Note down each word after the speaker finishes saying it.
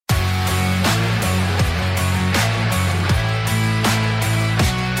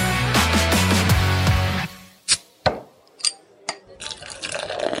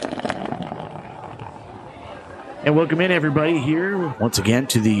And welcome in, everybody, here once again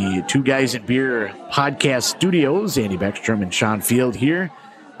to the Two Guys and Beer podcast studios. Andy Beckstrom and Shawn Field here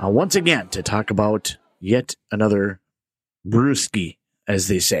once again to talk about yet another brewski, as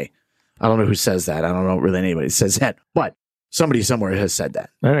they say. I don't know who says that. I don't know really anybody says that, but somebody somewhere has said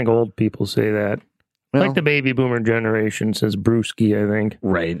that. I think old people say that. Well, like the baby boomer generation says brewski, I think.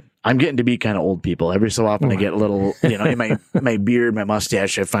 Right. I'm getting to be kind of old people. Every so often I get a little, in my beard, my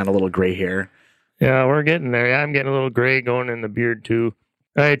mustache, I find a little gray hair. Yeah, we're getting there. Yeah, I'm getting a little gray going in the beard, too.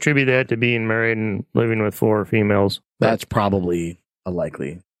 I attribute that to being married and living with 4 females. That's probably a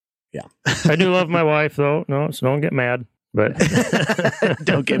likely, yeah. I do love my wife, though. No, so don't get mad. But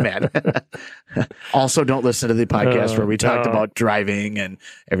don't get mad. Also, don't listen to the podcast where we talked about driving and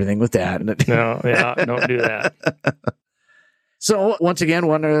everything with that. No, yeah, don't do that. So, once again,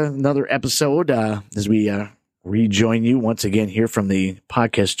 another episode as we rejoin you once again here from the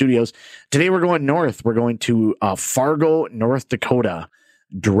podcast studios. Today we're going north. We're going to Fargo, North Dakota.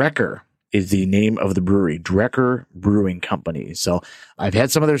 Drekker is the name of the brewery, Drekker Brewing Company. So I've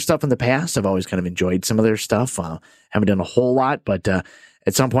had some of their stuff in the past. I've always kind of enjoyed some of their stuff. Haven't done a whole lot, but at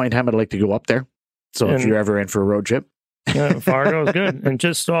some point in time, I'd like to go up there. So if you're ever in for a road trip. Yeah, Fargo is good. And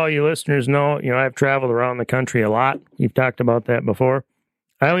just so all you listeners know, I've traveled around the country a lot. You've talked about that before.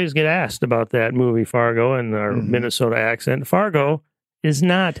 I always get asked about that movie Fargo and our Minnesota accent. Fargo is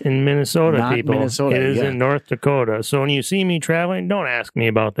not in Minnesota, people. Minnesota, it is in North Dakota. So when you see me traveling, don't ask me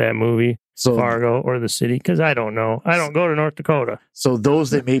about that movie, Fargo, or the city, because I don't know. I don't go to North Dakota. So those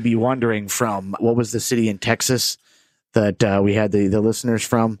that may be wondering from, what was the city in Texas that we had the listeners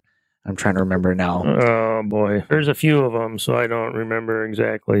from? I'm trying to remember now. Oh boy, there's a few of them, so I don't remember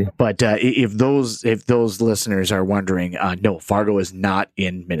exactly. But if those listeners are wondering, no, Fargo is not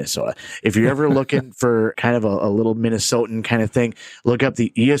in Minnesota. If you're ever looking for kind of a little Minnesotan kind of thing, look up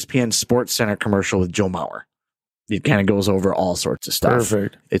the ESPN Sports Center commercial with Joe Mauer. It kind of goes over all sorts of stuff.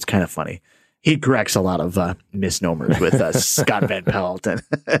 Perfect. It's kind of funny. He corrects a lot of misnomers with Scott Van Pelt, and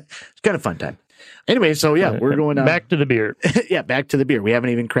it's kind of fun time. Anyway, so yeah, we're going back to the beer. Yeah, back to the beer. We haven't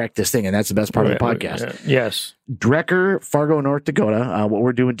even cracked this thing, and that's the best part of the podcast. Yes. Drekker, Fargo, North Dakota. What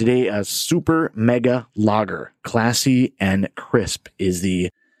we're doing today, a super mega lager. Classy and crisp is the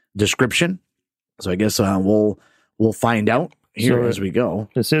description. So I guess we'll find out here as we go.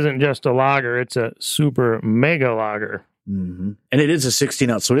 This isn't just a lager; it's a super mega lager. Mm-hmm. And it is a 16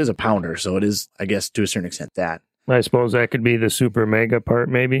 ounce, so it is a pounder. So it is, I guess, to a certain extent that. I suppose that could be the super mega part,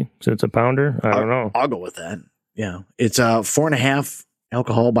 maybe, since it's a pounder. I don't know. I'll go with that. Yeah. It's 4.5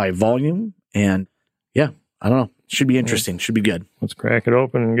 alcohol by volume. And yeah, I don't know. Should be interesting. Should be good. Let's crack it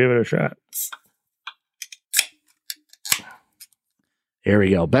open and give it a shot. There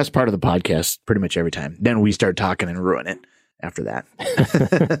we go. Best part of the podcast pretty much every time. Then we start talking and ruin it after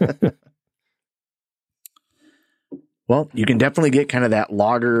that. Well, you can definitely get kind of that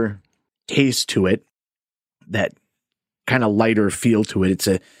lager taste to it. That kind of lighter feel to it. It's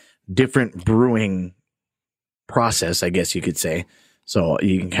a different brewing process, I guess you could say. So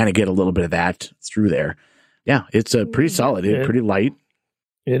you can kind of get a little bit of that through there. Yeah, it's a pretty solid, pretty light.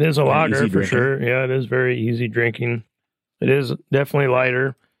 It is a lager for sure. Yeah, it is very easy drinking. It is definitely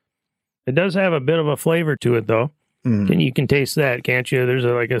lighter. It does have a bit of a flavor to it, though. And you can taste that, can't you? There's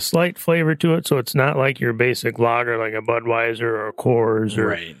a slight flavor to it, so it's not like your basic lager, like a Budweiser or a Coors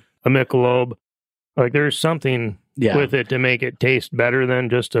or a Michelob. Like there's something with it to make it taste better than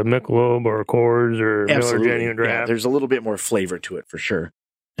just a Michelob or a Coors or Miller Genuine Draft. Yeah, there's a little bit more flavor to it for sure.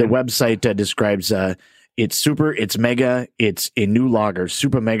 The website describes it's super, it's mega, it's a new lager.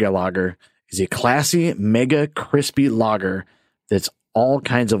 Super mega lager is a classy, mega crispy lager that's all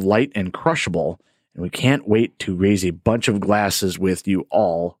kinds of light and crushable. And we can't wait to raise a bunch of glasses with you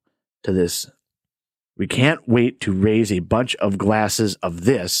all to this. We can't wait to raise a bunch of glasses of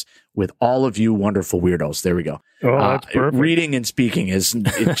this with all of you wonderful weirdos. There we go. Oh, that's perfect. Reading and speaking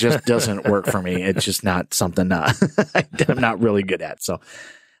it just doesn't work for me. It's just not something I'm not really good at. So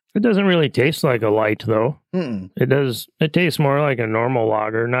it doesn't really taste like a light, though. Mm-mm. It does. It tastes more like a normal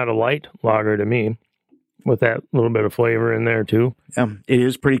lager, not a light lager to me, with that little bit of flavor in there too. It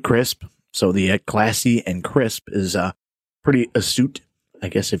is pretty crisp. So the classy and crisp is pretty astute, I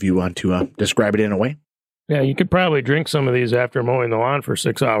guess, if you want to describe it in a way. Yeah, you could probably drink some of these after mowing the lawn for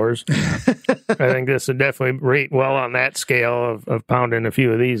 6 hours. I think this would definitely rate well on that scale of pounding a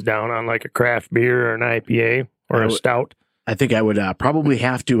few of these down on like a craft beer or an IPA or a stout. I think I would probably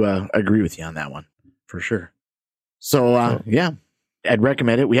have to agree with you on that one for sure. So, yeah, I'd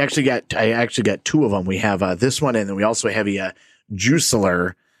recommend it. I actually got 2 of them. We have this one, and then we also have a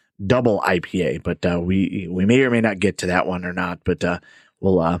Juicelor double IPA, but we may or may not get to that one or not, but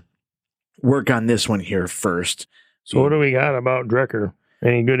we'll work on this one here first. So what do we got about Drekker?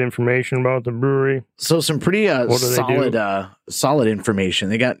 Any good information about the brewery? So some pretty solid information.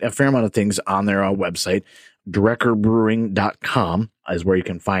 They got a fair amount of things on their website. DrekkerBrewing.com is where you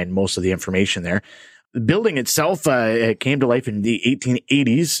can find most of the information there. The building itself it came to life in the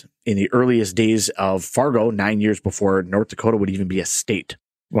 1880s, in the earliest days of Fargo, 9 years before North Dakota would even be a state.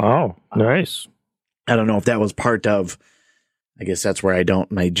 Wow, nice. I don't know if that was part of, I guess that's where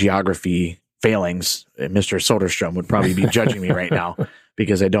my geography failings. Mr. Soderstrom would probably be judging me right now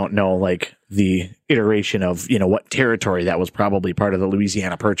because I don't know like the iteration of, what territory that was probably part of the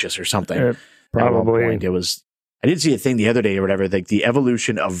Louisiana Purchase or something. Probably. It was, I did see a thing the other day or whatever, like the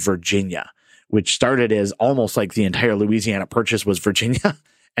evolution of Virginia, which started as almost like the entire Louisiana Purchase was Virginia.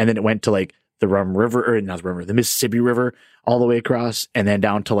 And then it went to like the the Mississippi River all the way across, and then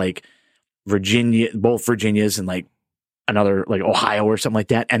down to like Virginia, both Virginias and like another like Ohio or something like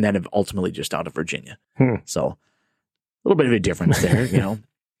that. And then ultimately just down to Virginia. So a little bit of a difference there,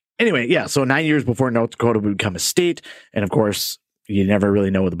 Anyway, yeah. So 9 years before North Dakota would become a state. And of course, you never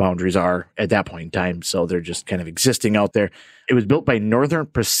really know what the boundaries are at that point in time. So they're just kind of existing out there. It was built by Northern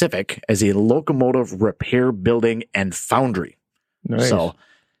Pacific as a locomotive repair building and foundry. Nice. So,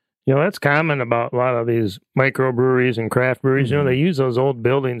 that's common about a lot of these microbreweries and craft breweries. They use those old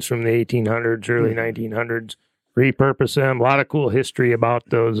buildings from the 1800s, early 1900s, repurpose them. A lot of cool history about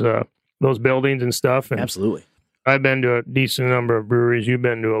those buildings and stuff. And absolutely. I've been to a decent number of breweries. You've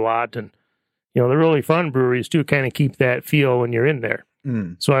been to a lot. And, the really fun breweries, too, kind of keep that feel when you're in there.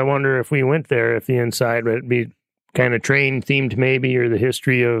 So I wonder if we went there, if the inside would be kind of train-themed maybe, or the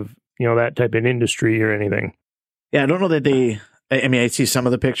history of, that type of industry or anything. Yeah, I don't know that I see some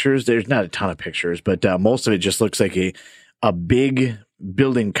of the pictures. There's not a ton of pictures, but most of it just looks like a big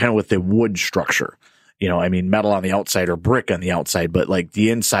building kind of with a wood structure. Metal on the outside or brick on the outside, but like the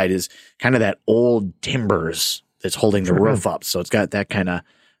inside is kind of that old timbers that's holding the roof up. So it's got that kind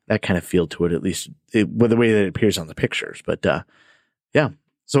of feel to it, at least with the way that it appears on the pictures. But yeah,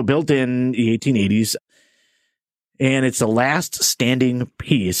 so built in the 1880s. And it's the last standing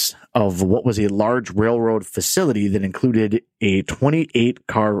piece of what was a large railroad facility that included a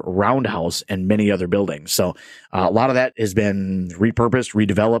 28-car roundhouse and many other buildings. So a lot of that has been repurposed,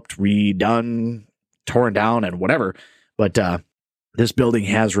 redeveloped, redone, torn down, and whatever. But this building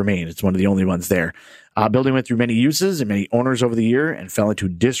has remained. It's one of the only ones there. Building went through many uses and many owners over the year and fell into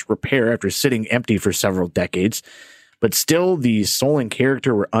disrepair after sitting empty for several decades. But still, the soul and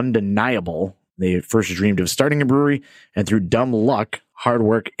character were undeniable. They first dreamed of starting a brewery, and through dumb luck, hard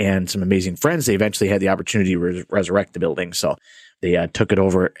work, and some amazing friends, they eventually had the opportunity to resurrect the building. So they took it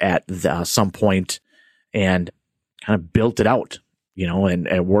over at some point and kind of built it out,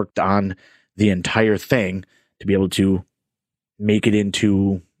 and worked on the entire thing to be able to make it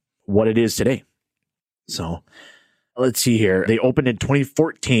into what it is today. So let's see here. They opened in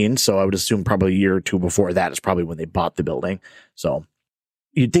 2014, so I would assume probably a year or two before that is probably when they bought the building. So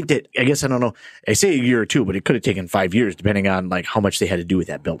you'd think that, I guess, I don't know, I say a year or two, but it could have taken 5 years depending on like how much they had to do with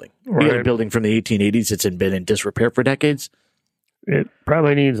that building. Right. You got a building from the 1880s that's been in disrepair for decades. It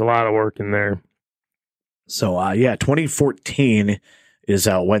probably needs a lot of work in there. So 2014 is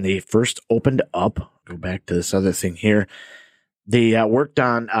when they first opened up. Go back to this other thing here. They worked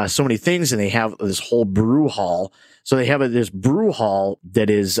on so many things, and they have this whole brew hall. So they have this brew hall that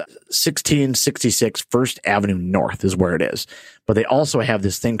is 1666 First Avenue North is where it is. But they also have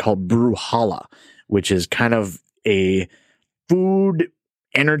this thing called Brew Halla, which is kind of a food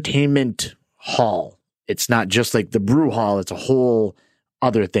entertainment hall. It's not just like the brew hall. It's a whole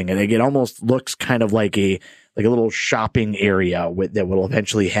other thing. And it almost looks kind of like a little shopping area that will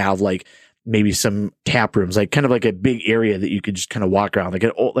eventually have like maybe some tap rooms, like kind of like a big area that you could just kind of walk around,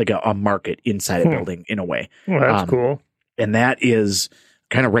 like a market inside a building in a way. Well, that's cool. And that is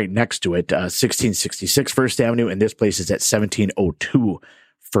kind of right next to it, 1666 First Avenue, and this place is at 1702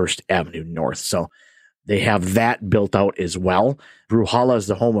 First Avenue North. So they have that built out as well. Brew Halla is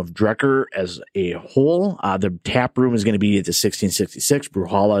the home of Drekker as a whole. The tap room is going to be at the 1666. Brew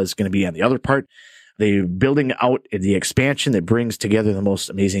Halla is going to be on the other part. They're building out the expansion that brings together the most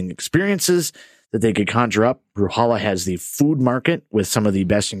amazing experiences that they could conjure up. Brew Halla has the food market with some of the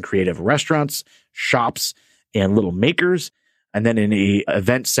best and creative restaurants, shops, and little makers. And then an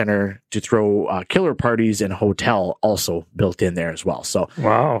event center to throw killer parties and hotel also built in there as well. So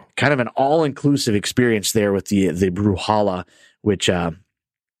wow, kind of an all-inclusive experience there with the Brew Halla, which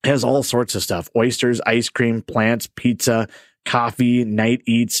has all sorts of stuff. Oysters, ice cream, plants, pizza, coffee, night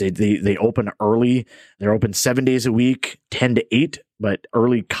eats. They open early. They're open 7 days a week, 10 to 8, but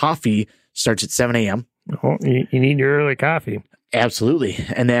early coffee starts at 7 a.m. Oh, you need your early coffee. Absolutely.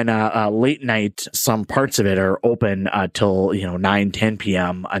 And then late night, some parts of it are open till 9, 10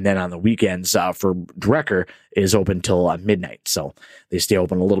 p.m. And then on the weekends for Drekker is open till midnight. So they stay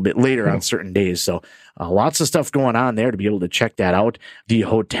open a little bit later on certain days. So lots of stuff going on there to be able to check that out. The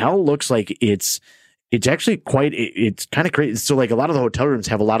hotel looks like it's actually it's kind of crazy. So like a lot of the hotel rooms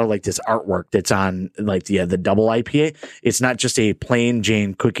have a lot of like this artwork that's on like the double IPA. It's not just a plain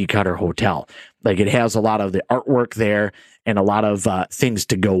Jane cookie cutter hotel. Like it has a lot of the artwork there and a lot of things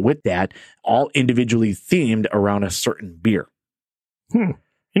to go with that, all individually themed around a certain beer.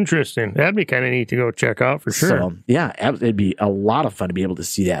 Interesting. That'd be kind of neat to go check out for sure. So, yeah, it'd be a lot of fun to be able to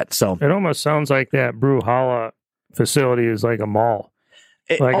see that. So it almost sounds like that Brew Holla facility is like a mall.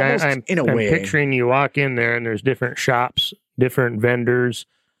 Like I'm picturing you walk in there and there's different shops, different vendors,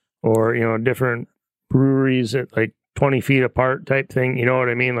 or different breweries at like 20 feet apart type thing. You know what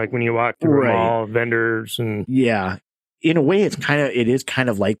I mean? Like when you walk through a mall, vendors and in a way, it is kind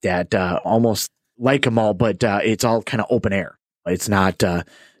of like that, almost like a mall, but it's all kind of open air. It's not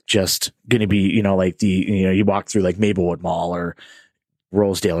just going to be, like you walk through like Maplewood Mall or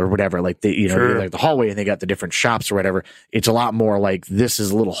Rosedale or whatever, like like the hallway and they got the different shops or whatever. It's a lot more like this is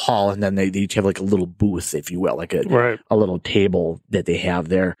a little hall and then they each have like a little booth, if you will, like a little table that they have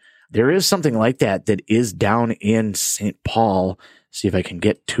there. There is something like that is down in St. Paul. See if I can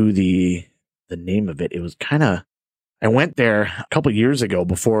get to the name of it. It was I went there a couple years ago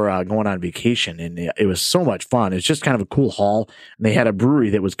before going on vacation, and it was so much fun. It's just kind of a cool hall, and they had a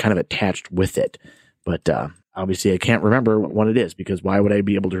brewery that was kind of attached with it. But obviously, I can't remember what it is because why would I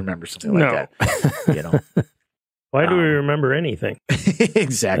be able to remember something like that? Why do we remember anything?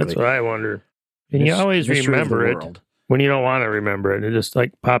 Exactly. That's what I wonder. And you always remember it when you don't want to remember it. It just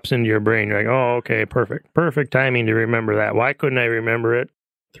like pops into your brain. You're like, oh, okay, perfect timing to remember that. Why couldn't I remember it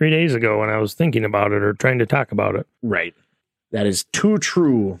 3 days ago when I was thinking about it or trying to talk about it? Right. That is too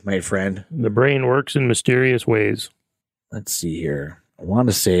true, my friend. The brain works in mysterious ways. Let's see here. I want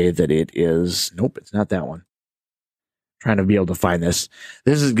to say that it is... Nope, it's not that one. Trying to be able to find this.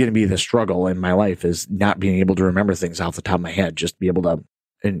 This is going to be the struggle in my life, is not being able to remember things off the top of my head, just be able to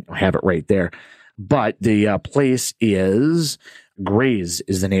and have it right there. But the place is... Graze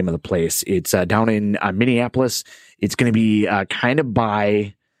is the name of the place. It's down in Minneapolis. It's going to be kind of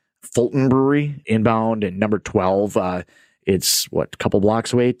by Fulton Brewery, inbound, and number 12. It's a couple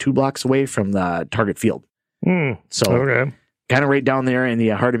blocks away, 2 blocks away from the Target Field. So kind of right down there in the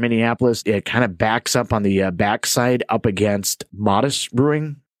heart of Minneapolis. It kind of backs up on the backside up against Modest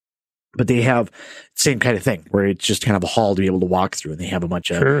Brewing. But they have same kind of thing where it's just kind of a hall to be able to walk through, and they have a bunch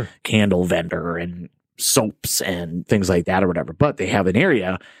of candle vendor and soaps and things like that or whatever. But they have an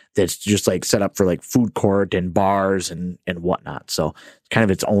area that's just like set up for like food court and bars and whatnot. So it's kind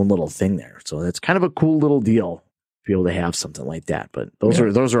of its own little thing there. So that's kind of a cool little deal to be able to have something like that. But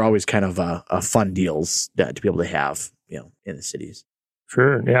those are always kind of fun deals to be able to have, in the cities.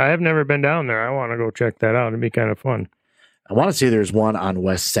 Sure. Yeah, I have never been down there. I want to go check that out. It'd be kind of fun. I want to say there's one on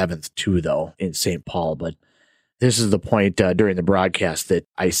West 7th too, though, in St. Paul. But this is the point during the broadcast that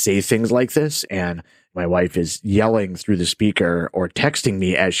I say things like this, and my wife is yelling through the speaker or texting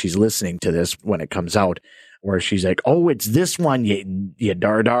me as she's listening to this when it comes out, where she's like, "Oh, it's this one, you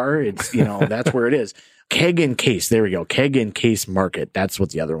dar. It's that's where it is. Keg and Case. There we go. Keg and Case Market. That's what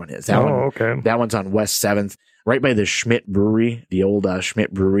the other one is. Okay. That one's on West 7th, right by the Schmidt Brewery, the old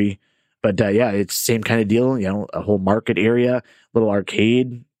Schmidt Brewery. But it's same kind of deal. A whole market area, little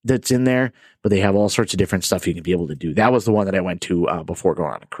arcade that's in there, but they have all sorts of different stuff you can be able to do. That was the one that I went to before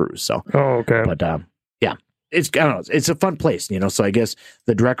going on a cruise. So, okay. But I don't know. It's a fun place, So I guess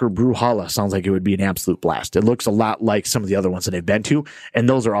the Drekker Brew Holla sounds like it would be an absolute blast. It looks a lot like some of the other ones that I've been to, and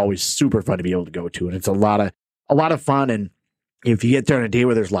those are always super fun to be able to go to. And it's a lot of fun. And if you get there on a day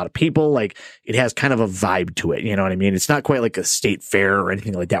where there's a lot of people, like it has kind of a vibe to it. You know what I mean? It's not quite like a state fair or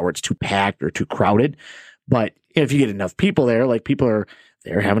anything like that where it's too packed or too crowded. But if you get enough people there, like people are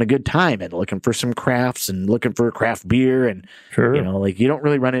they're having a good time and looking for some crafts and looking for craft beer. And, you don't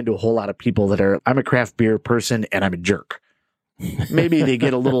really run into a whole lot of people that are, I'm a craft beer person and I'm a jerk. Maybe they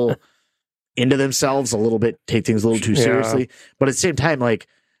get a little into themselves a little bit, take things a little too seriously. But at the same time, like,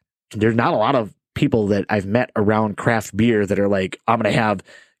 there's not a lot of people that I've met around craft beer that are like, I'm going to have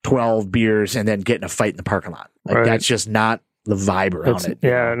 12 beers and then get in a fight in the parking lot. Like, that's just not the vibe around it.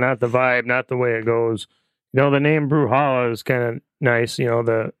 Yeah, not the vibe, not the way it goes. The name Brew Holla is kind of nice.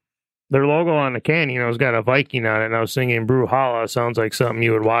 Their logo on the can, has got a Viking on it. And I was thinking Brew Holla sounds like something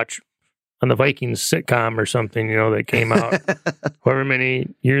you would watch on the Vikings sitcom or something, that came out however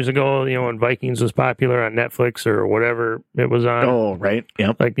many years ago, when Vikings was popular on Netflix or whatever it was on. Oh, right.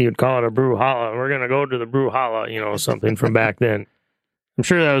 Yep. Like you'd call it a brew holla. We're going to go to the brew holla, something from back then. I'm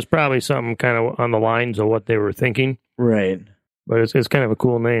sure that was probably something kind of on the lines of what they were thinking. Right. But it's kind of a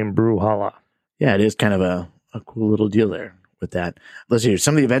cool name, brew holla. Yeah, it is kind of a cool little deal there with that. Let's see,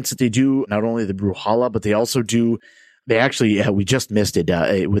 some of the events that they do, not only the brew holla, but they also do. They actually, we just missed it.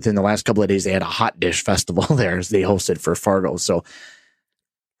 Within the last couple of days, they had a hot dish festival there as they hosted for Fargo. So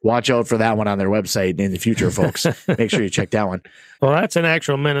watch out for that one on their website in the future, folks. Make sure you check that one. Well, that's an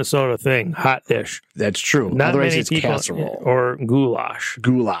actual Minnesota thing, hot dish. That's true. Not Otherwise, many it's people, casserole. Or goulash.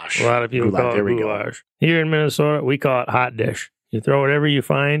 Goulash. A lot of people call it goulash. Here in Minnesota, we call it hot dish. You throw whatever you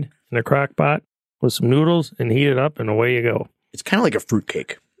find in a crock pot with some noodles and heat it up, and away you go. It's kind of like a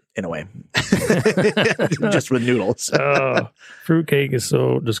fruitcake. In a way, just with noodles. Oh, fruitcake is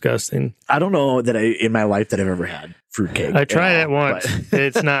so disgusting. I don't know that in my life that I've ever had fruitcake. I tried it once.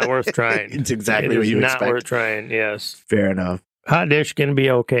 It's not worth trying. It's exactly what you expect. It's not worth trying, yes. Fair enough. Hot dish can be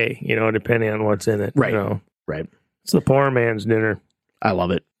okay, depending on what's in it. Right. Right. It's the poor man's dinner. I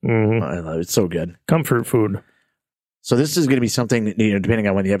love it. Mm-hmm. I love it. It's so good. Comfort food. So this is going to be something, depending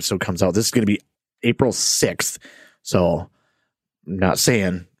on when the episode comes out, this is going to be April 6th. So I'm not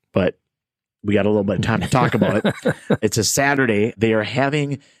saying, but we got a little bit of time to talk about it. It's a Saturday. They are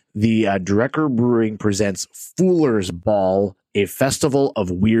having the Drekker Brewing presents Fooler's Ball, a festival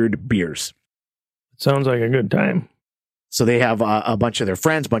of weird beers. Sounds like a good time. So they have a bunch of their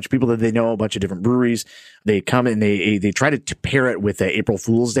friends, a bunch of people that they know, a bunch of different breweries. They come and they try to pair it with April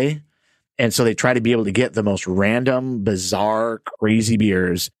Fool's Day. And so they try to be able to get the most random, bizarre, crazy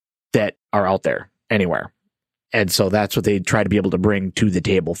beers that are out there anywhere. And so that's what they try to be able to bring to the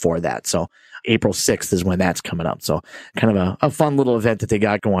table for that. So April 6th is when that's coming up. So kind of a fun little event that they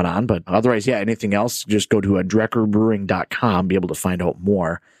got going on. But otherwise, yeah, anything else, just go to drekkerbrewing.com, be able to find out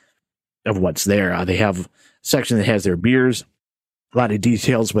more of what's there. They have a section that has their beers, a lot of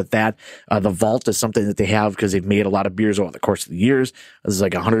details with that. The vault is something that they have because they've made a lot of beers over the course of the years. There's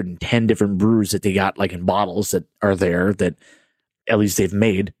like 110 different brews that they got like in bottles that are there that at least they've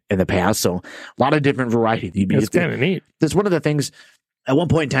made in the past. So a lot of different variety. It's kind of neat. That's one of the things. At one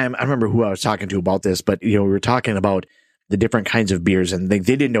point in time, I remember who I was talking to about this, but we were talking about the different kinds of beers, and they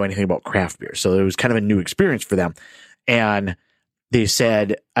didn't know anything about craft beer. So it was kind of a new experience for them. And they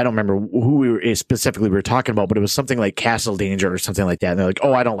said, I don't remember who we were talking about, but it was something like Castle Danger or something like that. And they're like,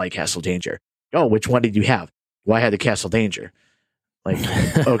 oh, I don't like Castle Danger. Oh, which one did you have? Well, I had the Castle Danger. Like,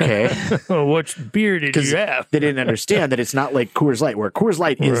 okay. Which beer did you have? They didn't understand that it's not like Coors Light, where Coors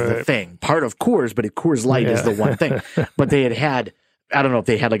Light is the thing. Part of Coors, but Coors Light is the one thing. But they had, I don't know if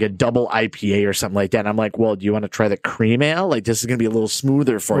they had like a double IPA or something like that. And I'm like, well, do you want to try the cream ale? Like, this is going to be a little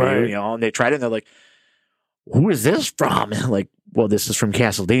smoother for you, And they tried it and they're like, who is this from? And I'm like, well, this is from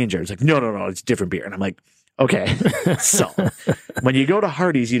Castle Danger. It's like, no, it's different beer. And I'm like, okay. So when you go to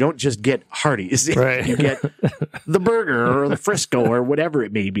Hardee's, you don't just get Hardee's. Right. You get the burger or the Frisco or whatever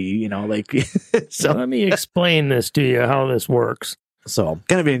it may be, So let me explain this to you, how this works. So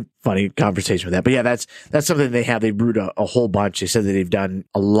kind of a funny conversation with that. But yeah, that's something they have. They brewed a whole bunch. They said that they've done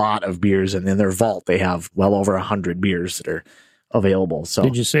a lot of beers, and in their vault, they have well over 100 beers that are available. So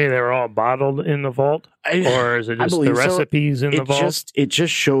did you say they were all bottled in the vault? Or is it just the recipes in the vault? It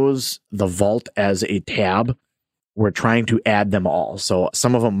just shows the vault as a tab. We're trying to add them all. So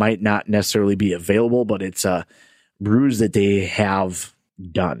some of them might not necessarily be available, but it's brews that they have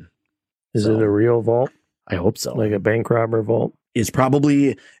done. Is it a real vault? I hope so. Like a bank robber vault? It's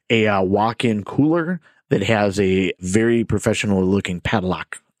probably a walk-in cooler that has a very professional looking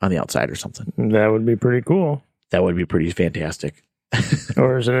padlock on the outside or something. That would be pretty cool. That would be pretty fantastic.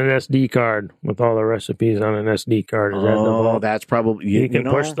 Or is it an SD card with all the recipes on an SD card? Is that the vault? That's probably... You can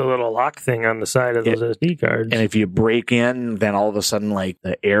push the little lock thing on the side of those SD cards. And if you break in, then all of a sudden, like,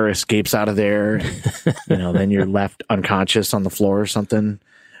 the air escapes out of there. Then you're left unconscious on the floor or something.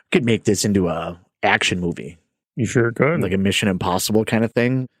 Could make this into a action movie. You sure could. Like a Mission Impossible kind of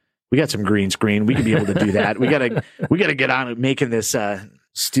thing. We got some green screen. We could be able to do that. We gotta get on making this,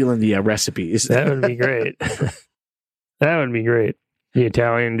 stealing the recipes. That would be great. That would be great. The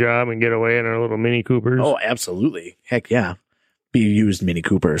Italian job and get away in our little Mini Coopers. Oh, absolutely. Heck yeah. Be used Mini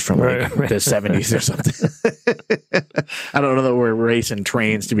Coopers from the 70s or something. I don't know that we're racing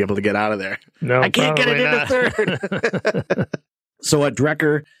trains to be able to get out of there. No, I can't get it into third. So at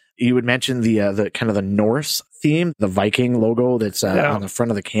Drekker, you would mention the kind of the Norse theme, the Viking logo that's on the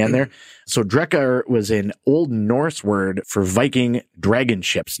front of the can there. So Drekker was an Old Norse word for Viking dragon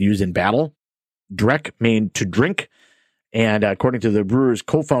ships used in battle. Drek meant to drink, And according to the brewer's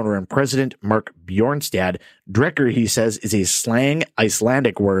co-founder and president, Mark Bjornstad, Drekker, he says, is a slang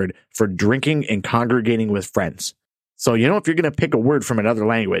Icelandic word for drinking and congregating with friends. So, if you're going to pick a word from another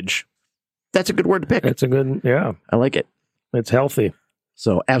language, that's a good word to pick. It's a good, yeah. I like it. It's healthy.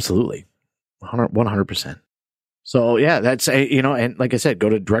 So, absolutely. 100%. So, yeah, that's, and like I said, go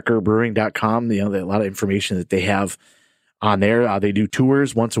to drekkerbrewing.com. A lot of information that they have on there. They do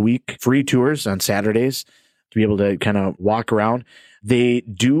tours once a week, free tours on Saturdays to be able to kind of walk around. They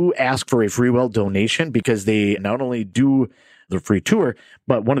do ask for a free will donation because they not only do the free tour,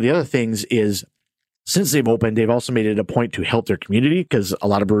 but one of the other things is since they've opened, they've also made it a point to help their community because a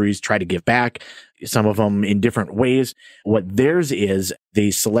lot of breweries try to give back, some of them in different ways. What theirs is they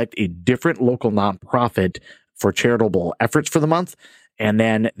select a different local nonprofit for charitable efforts for the month. And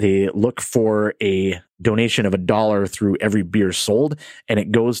then they look for a donation of $1 through every beer sold. And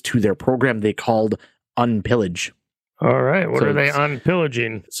it goes to their program they called Unpillage. All right. What are they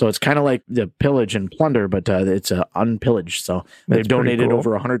unpillaging? So it's kind of like the pillage and plunder, but it's unpillaged. So they've donated cool.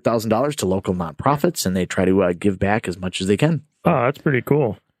 over $100,000 to local nonprofits, and they try to give back as much as they can. Oh, that's pretty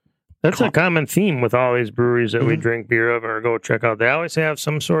cool. That's a common theme with all these breweries that we drink beer of or go check out. They always have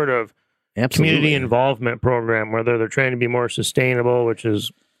some sort of community involvement program, whether they're trying to be more sustainable, which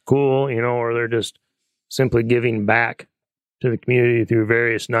is cool, or they're just simply giving back to the community through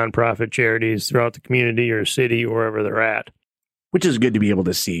various nonprofit charities throughout the community or city, wherever they're at. Which is good to be able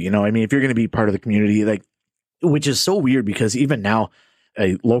to see. If you're going to be part of the community, which is so weird because even now,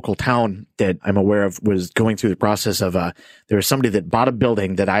 a local town that I'm aware of was going through the process of, there was somebody that bought a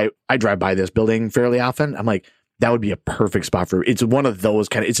building that I drive by this building fairly often. I'm like, that would be a perfect spot for, it's one of those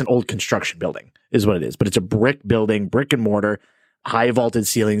it's an old construction building is what it is, but it's a brick building, brick and mortar, high vaulted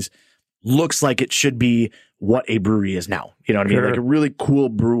ceilings. Looks like it should be what a brewery is now. You know what I mean? Sure. Like a really cool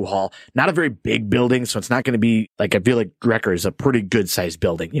brew hall, not a very big building. So it's not going to be I feel like Drekker is a pretty good sized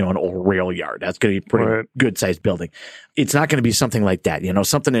building, an old rail yard. That's going to be a pretty good sized building. It's not going to be something like that,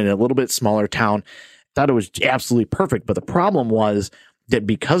 something in a little bit smaller town. Thought it was absolutely perfect. But the problem was that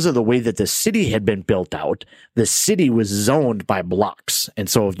because of the way that the city had been built out, the city was zoned by blocks. And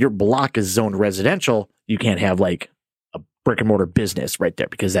so if your block is zoned residential, you can't have brick and mortar business right there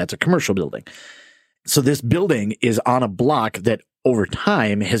because that's a commercial building. So this building is on a block that over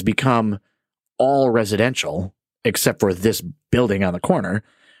time has become all residential except for this building on the corner.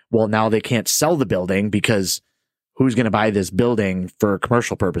 Well, now they can't sell the building because who's going to buy this building for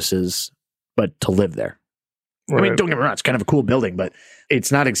commercial purposes but to live there? Right. I mean, don't get me wrong, it's kind of a cool building, but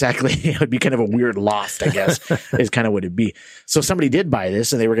it's not exactly, it would be kind of a weird loft, I guess, is kind of what it'd be. So somebody did buy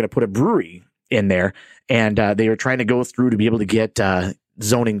this and they were going to put a brewery in there. And they were trying to go through to be able to get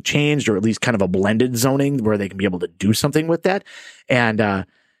zoning changed or at least kind of a blended zoning where they can be able to do something with that. And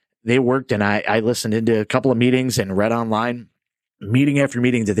they worked and I listened into a couple of meetings and read online meeting after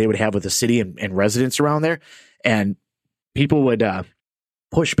meeting that they would have with the city and residents around there. And people would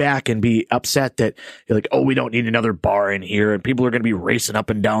push back and be upset that you're like, oh, we don't need another bar in here. And people are going to be racing up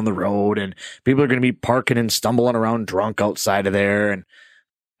and down the road and people are going to be parking and stumbling around drunk outside of there. And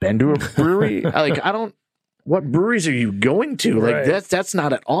been to a brewery? What breweries are you going to? That's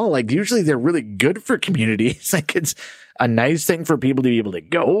not at all. Usually they're really good for communities. It's a nice thing for people to be able to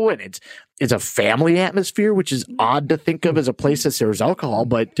go, and it's a family atmosphere, which is odd to think of as a place that serves alcohol,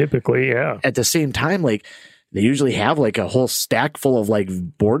 but typically, yeah. At the same time, they usually have a whole stack full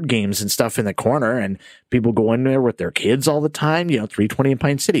of board games and stuff in the corner, and people go in there with their kids all the time. 320 in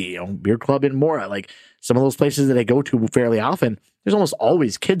Pine City, Beer Club in Mora, some of those places that I go to fairly often. There's almost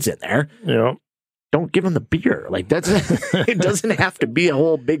always kids in there. Yeah. Don't give them the beer. That's it doesn't have to be a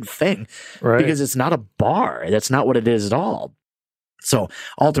whole big thing because it's not a bar. That's not what it is at all. So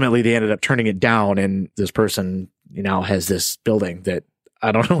ultimately they ended up turning it down, and this person now has this building that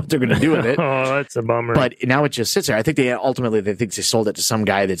I don't know what they're going to do with it. Oh, that's a bummer. But now it just sits there. I think they sold it to some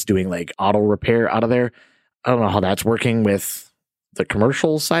guy that's doing auto repair out of there. I don't know how that's working with the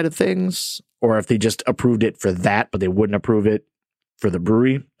commercial side of things, or if they just approved it for that, but they wouldn't approve it for the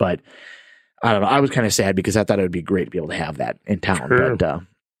brewery. But I don't know. I was kind of sad because I thought it would be great to be able to have that in town. Sure. But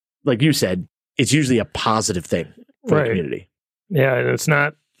like you said, it's usually a positive thing for the community. Yeah, and it's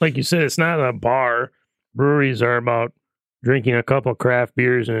not, like you said, it's not a bar. Breweries are about drinking a couple craft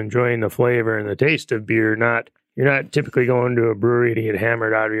beers and enjoying the flavor and the taste of beer. You're not typically going to a brewery to get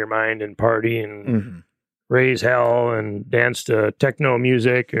hammered out of your mind and party and raise hell and dance to techno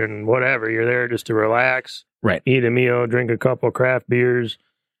music and whatever. You're there just to relax. Right. Eat a meal, drink a couple craft beers,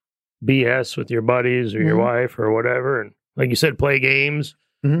 BS with your buddies or your wife or whatever. And like you said, play games,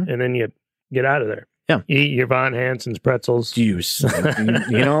 and then you get out of there. Yeah. You eat your Von Hansen's pretzels. Juice.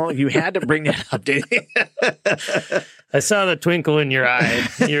 You had to bring that up, didn't you? I saw the twinkle in your eye.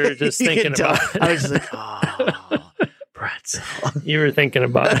 You were just thinking about it. I was just like, oh, pretzel. You were thinking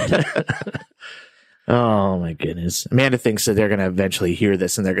about it. Oh, my goodness. Amanda thinks that they're going to eventually hear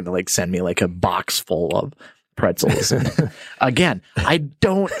this and they're going to like send me like a box full of pretzels. And again, I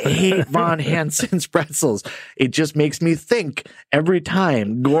don't hate Von Hansen's pretzels. It just makes me think every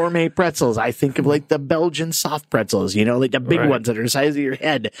time gourmet pretzels, I think of like the Belgian soft pretzels, you know, like the big ones that are the size of your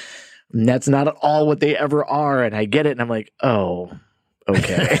head. And that's not at all what they ever are. And I get it. And I'm like, oh,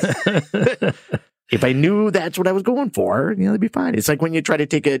 okay. If I knew that's what I was going for, you know, it'd be fine. It's like when you try to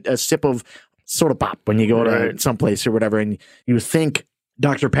take a sip of soda pop when you go to someplace or whatever, and you think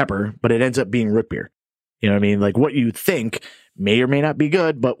Dr. Pepper, but it ends up being root beer. You know what I mean? Like what you think may or may not be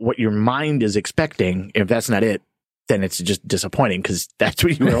good, but what your mind is expecting, if that's not it, then it's just disappointing because that's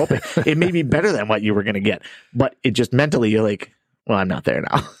what you were hoping. It may be better than what you were going to get, but it just mentally, you're like, well, I'm not there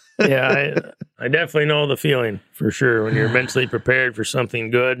now. Yeah, I definitely know the feeling for sure. When you're mentally prepared for something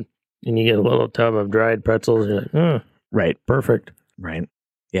good and you get a little tub of dried pretzels, you're like, oh, right. Perfect. Right.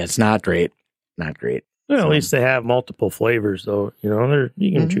 Yeah, it's not great. Not great. Well, at least they have multiple flavors, though. You know,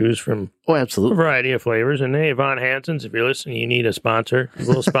 you can choose from absolutely a variety of flavors. And hey, Von Hansen's, if you're listening, you need a sponsor.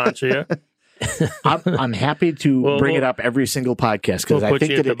 We'll sponsor you. I'm happy to bring it up every single podcast because I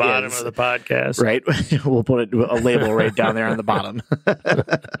think at the bottom of the podcast. Right. We'll put a label right down there on the bottom.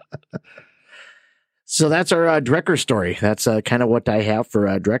 So that's our Drekker story. That's kind of what I have for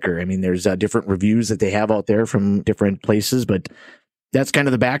Drekker. I mean, there's different reviews that they have out there from different places, but that's kind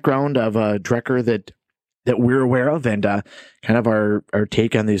of the background of Drekker that we're aware of, and kind of our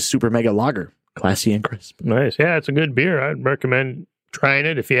take on this super mega lager, classy and crisp. Nice. Yeah, it's a good beer. I'd recommend trying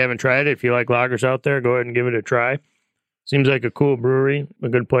it. If you haven't tried it, if you like lagers out there, go ahead and give it a try. Seems like a cool brewery, a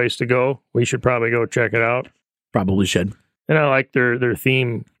good place to go. We should probably go check it out. Probably should. And I like their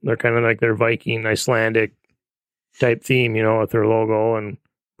theme. They're kind of like their Viking, Icelandic type theme, you know, with their logo, and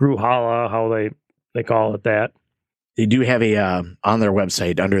Brewhalla, how they call it that. They do have on their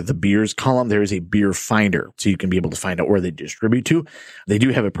website, under the beers column, there is a beer finder. So you can be able to find out where they distribute to. They do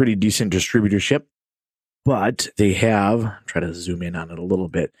have a pretty decent distributorship, but they have, try to zoom in on it a little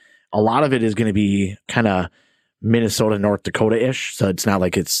bit. A lot of it is going to be kind of Minnesota, North Dakota-ish. So it's not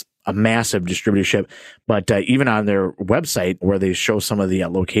like it's a massive distributorship, but even on their website where they show some of the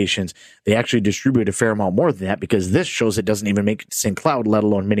locations, they actually distribute a fair amount more than that, because this shows it doesn't even make it to St. Cloud, let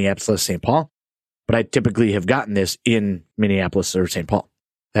alone Minneapolis, St. Paul. But I typically have gotten this in Minneapolis or St. Paul.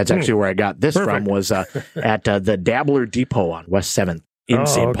 That's actually where I got this from, was at the Dabbler Depot on West 7th in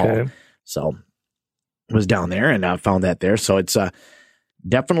St. Paul. So I was down there and I found that there. So it's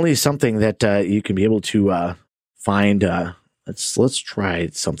definitely something that you can be able to find. Let's try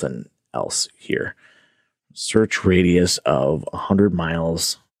something else here. Search radius of 100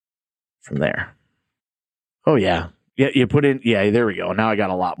 miles from there. Oh, yeah. Yeah, you put in, there we go. Now I got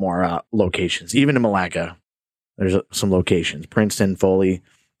a lot more locations. Even in Malacca, there's some locations. Princeton, Foley,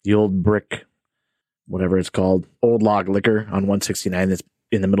 the old brick, whatever it's called, Old Log Liquor on 169 that's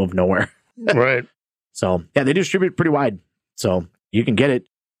in the middle of nowhere. Right. So, yeah, they distribute pretty wide. So you can get it,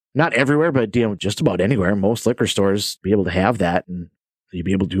 not everywhere, but just about anywhere. Most liquor stores be able to have that, and you'll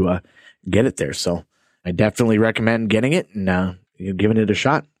be able to get it there. So I definitely recommend getting it and giving it a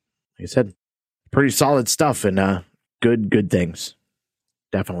shot. Like I said, pretty solid stuff, and good things,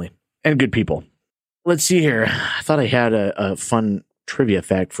 definitely, and good people. Let's see here. I thought I had a fun trivia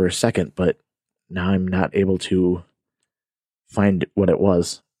fact for a second, but now I'm not able to find what it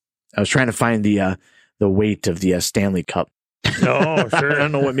was. I was trying to find the weight of the Stanley Cup. Oh, sure. I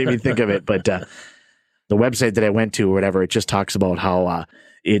don't know what made me think of it, but the website that I went to or whatever, it just talks about how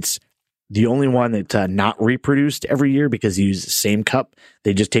it's the only one that's not reproduced every year because you use the same cup.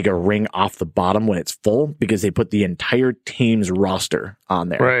 They just take a ring off the bottom when it's full because they put the entire team's roster on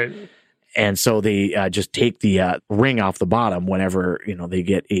there. Right. And so they just take the ring off the bottom whenever,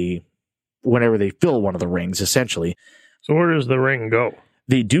 whenever they fill one of the rings, essentially. So where does the ring go?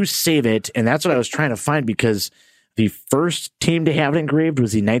 They do save it. And that's what I was trying to find, because the first team to have it engraved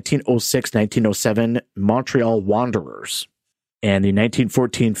was the 1906-1907 Montreal Wanderers. And the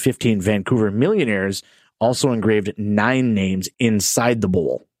 1914-15 Vancouver Millionaires also engraved 9 names inside the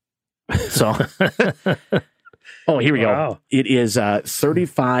bowl. So, oh, here we go. It is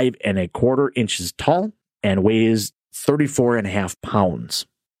 35 1/4 inches tall and weighs 34.5 pounds.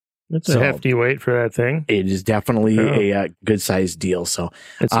 That's a hefty weight for that thing. It is definitely a good sized deal. So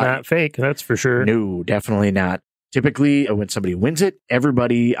it's not fake, that's for sure. No, definitely not. Typically, when somebody wins it,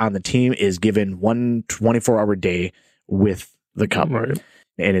 everybody on the team is given one 24-hour day with the cup. Right.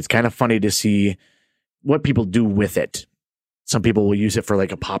 And it's kind of funny to see what people do with it. Some people will use it for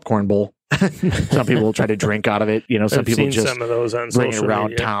like a popcorn bowl. Some people will try to drink out of it. Some people just some of those on bring it social around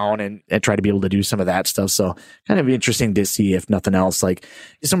media. town and try to be able to do some of that stuff. So kind of interesting to see, if nothing else. Like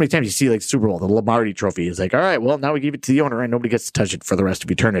so many times you see like Super Bowl, the Lombardi Trophy is like, all right, well, now we give it to the owner and nobody gets to touch it for the rest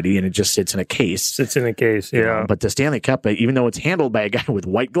of eternity, and it just sits in a case. Sits in a case, yeah. But the Stanley Cup, even though it's handled by a guy with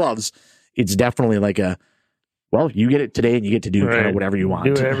white gloves, it's definitely like you get it today and you get to do kind of whatever you want.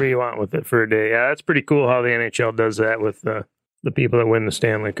 Do whatever you want with it for a day. Yeah, that's pretty cool how the NHL does that with the people that win the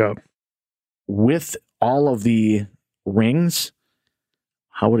Stanley Cup. With all of the rings,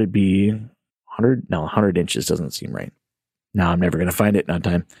 how would it be? 100? No, 100 inches doesn't seem right. No, I'm never going to find it. Not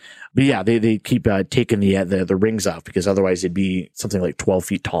time. But yeah, they keep taking the rings off, because otherwise it'd be something like 12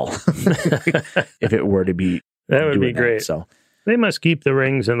 feet tall if it were to be. That would be great. So they must keep the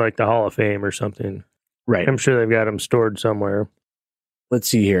rings in like the Hall of Fame or something. Right. I'm sure they've got them stored somewhere. Let's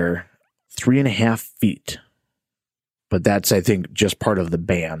see here. 3.5 feet. But that's, I think, just part of the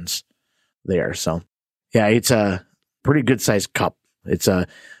bands there. So, yeah, it's a pretty good sized cup. It's a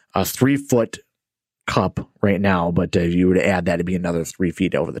 3-foot cup right now, but if you were to add that, it'd be another 3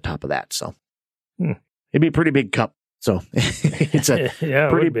 feet over the top of that. So, it'd be a pretty big cup. So, it's a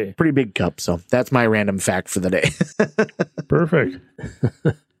pretty big cup. So, that's my random fact for the day. Perfect.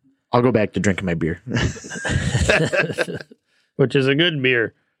 I'll go back to drinking my beer. Which is a good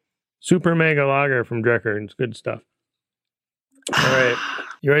beer. Super Mega Lager from Drekker. It's good stuff. All right.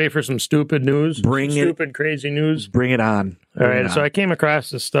 You ready for some stupid news? Stupid, crazy news? Bring it on. All right. So I came across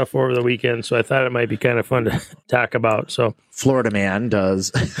this stuff over the weekend, so I thought it might be kind of fun to talk about. So Florida man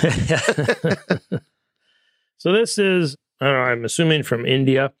does. So this is, I don't know, I'm assuming from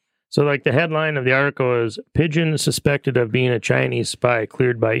India. So like the headline of the article is Pigeon Suspected of Being a Chinese Spy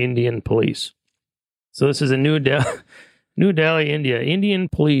Cleared by Indian Police. So this is in New Delhi, India. Indian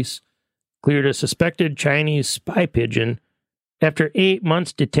police cleared a suspected Chinese spy pigeon after 8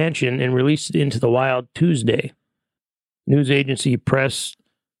 months detention and released it into the wild Tuesday. News agency Press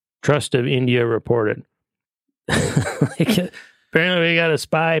Trust of India reported. Apparently we got a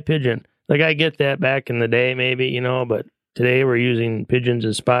spy pigeon. Like I get that back in the day maybe, but today we're using pigeons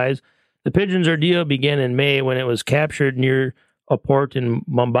as spies. The pigeon's ordeal began in May when it was captured near a port in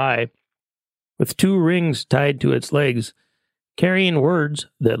Mumbai with 2 rings tied to its legs, carrying words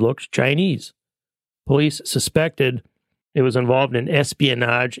that looked Chinese. Police suspected it was involved in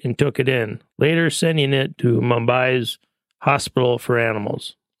espionage and took it in, later sending it to Mumbai's hospital for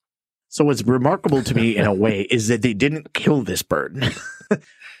animals. So what's remarkable to me in a way is that they didn't kill this bird.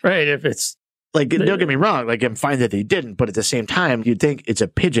 Right, if it's... Like, don't get me wrong, like, I'm fine that they didn't, but at the same time, you'd think it's a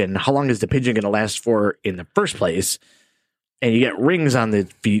pigeon. How long is the pigeon going to last for in the first place? And you get rings on the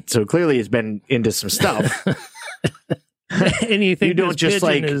feet, so clearly it's been into some stuff. And you think you don't just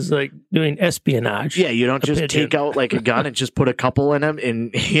pigeon is like doing espionage. Yeah, you don't just take out like a gun and just put a couple in them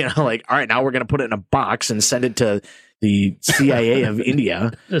and, all right, now we're going to put it in a box and send it to the CIA of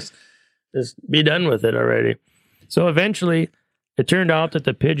India. Just be done with it already. So eventually... It turned out that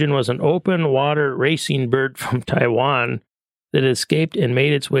the pigeon was an open water racing bird from Taiwan that escaped and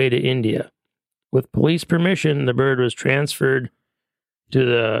made its way to India. With police permission, the bird was transferred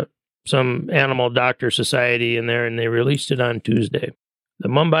to some animal doctor society in there, and they released it on Tuesday. The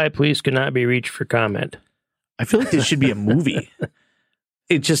Mumbai police could not be reached for comment. I feel like this should be a movie.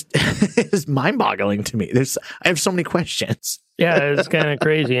 It just is mind-boggling to me. I have so many questions. Yeah, it's kind of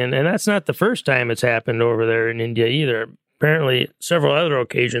crazy, and that's not the first time it's happened over there in India either. Apparently, several other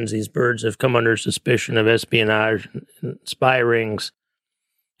occasions, these birds have come under suspicion of espionage and spy rings.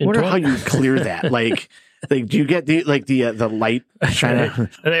 I wonder how you clear that. Like, do you get the light shining? Are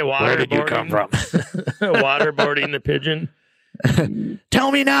they waterboarding? Where did you come from? Waterboarding the pigeon.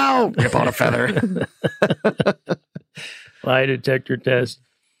 Tell me now. Rip out a feather. Lie detector test.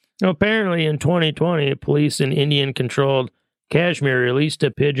 Apparently, in 2020, police in Indian-controlled Kashmir released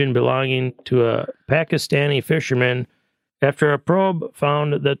a pigeon belonging to a Pakistani fisherman after a probe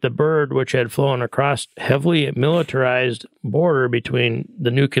found that the bird, which had flown across heavily militarized border between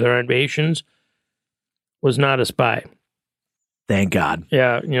the nuclear armed nations, was not a spy. Thank God.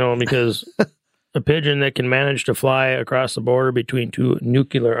 Yeah, because a pigeon that can manage to fly across the border between 2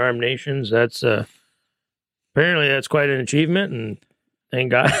 nuclear armed nations, that's apparently that's quite an achievement, and thank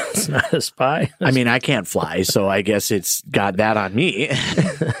God it's not a spy. I mean, I can't fly, so I guess it's got that on me.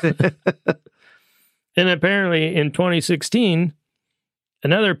 And apparently in 2016,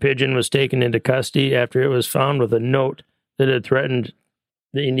 another pigeon was taken into custody after it was found with a note that had threatened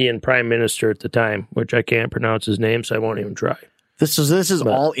the Indian Prime Minister at the time, which I can't pronounce his name, so I won't even try. This is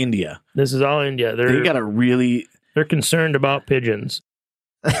all India. This is all India. They're concerned about pigeons.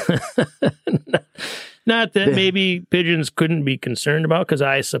 Not that maybe pigeons couldn't be concerned about, because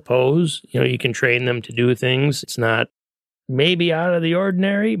I suppose, you can train them to do things. It's not maybe out of the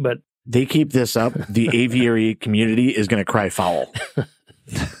ordinary, but... They keep this up, the aviary community is going to cry foul.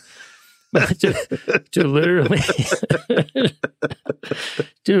 But to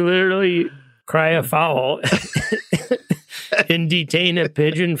literally cry a foul and detain a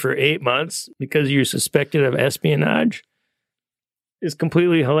pigeon for 8 months because you're suspected of espionage is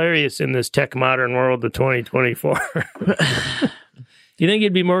completely hilarious in this tech modern world of 2024. Do you think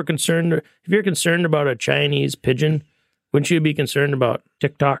you'd be more concerned, if you're concerned about a Chinese pigeon, wouldn't you be concerned about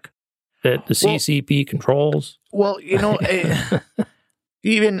TikTok that the CCP controls? Well,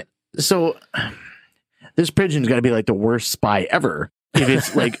 even so, this pigeon's got to be like the worst spy ever. If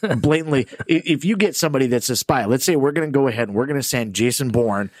it's like blatantly, if you get somebody that's a spy, let's say we're going to go ahead and we're going to send Jason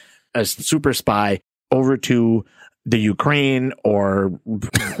Bourne, a super spy, over to the Ukraine or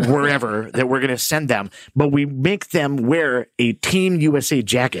wherever that we're going to send them, but we make them wear a Team USA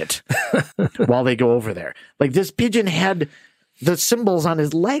jacket while they go over there. Like, this pigeon had the symbols on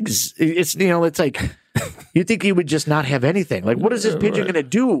his legs. It's like, you think he would just not have anything. Like, what is this pigeon going to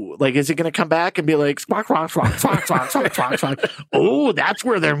do? Like, is it going to come back and be like, squawk, squawk, squawk, squawk, squawk, squawk, squawk, squawk. Oh, that's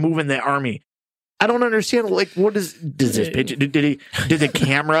where they're moving the army. I don't understand. Like, does this pigeon, did the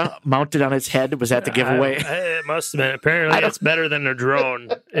camera mounted on its head? Was that the giveaway? It must have been. Apparently, it's better than a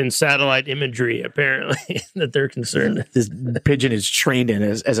drone in satellite imagery, apparently, that they're concerned. This pigeon is trained in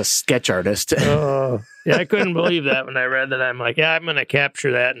as a sketch artist. Oh, yeah, I couldn't believe that when I read that. I'm like, I'm going to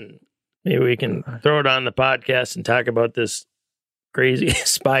capture that, and maybe we can throw it on the podcast and talk about this crazy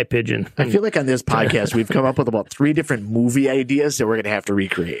spy pigeon. I feel like on this podcast, we've come up with about 3 different movie ideas that we're going to have to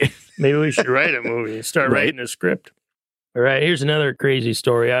recreate. Maybe we should write a movie, start writing a script. All right, here's another crazy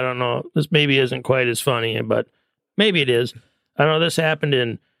story. I don't know. This maybe isn't quite as funny, but maybe it is. I don't know. This happened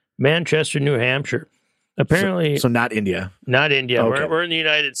in Manchester, New Hampshire. Apparently. So not India. Not India. Okay. We're in the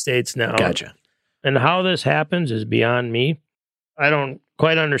United States now. Gotcha. And how this happens is beyond me. I don't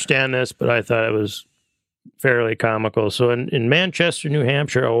quite understand this, but I thought it was fairly comical. So in Manchester, New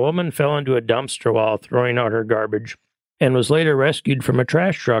Hampshire, a woman fell into a dumpster while throwing out her garbage and was later rescued from a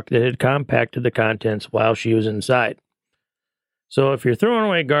trash truck that had compacted the contents while she was inside. So if you're throwing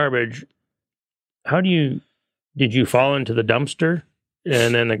away garbage, did you fall into the dumpster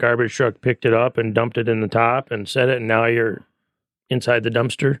and then the garbage truck picked it up and dumped it in the top and set it, and now you're inside the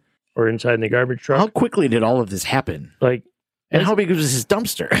dumpster or inside the garbage truck? How quickly did all of this happen? And how big was this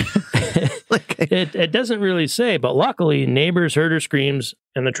dumpster? It doesn't really say, but luckily neighbors heard her screams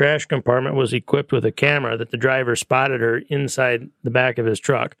and the trash compartment was equipped with a camera that the driver spotted her inside the back of his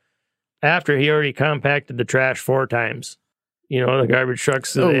truck after he already compacted the trash 4 times. The garbage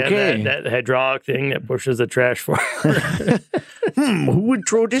trucks, so they have that hydraulic thing that pushes the trash forward. Who would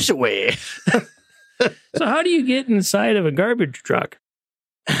throw this away? So how do you get inside of a garbage truck?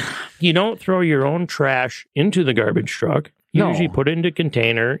 You don't throw your own trash into the garbage truck. You usually put it into a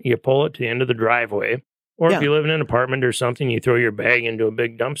container, you pull it to the end of the driveway. Or if you live in an apartment or something, you throw your bag into a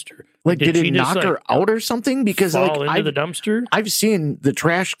big dumpster. Like, did it knock her out or something? Because fall into the dumpster? I've seen the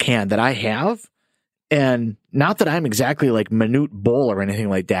trash can that I have, and not that I'm exactly like Minute Bull or anything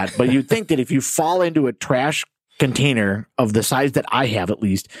like that, but you'd think that if you fall into a trash container of the size that I have, at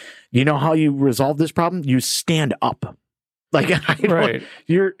least, you know how you resolve this problem? You stand up. Like,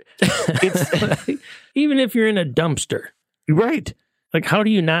 even if you're in a dumpster. Right. Like, how do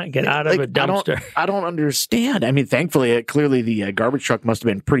you not get out of a dumpster? I don't understand. I mean, thankfully, clearly the garbage truck must have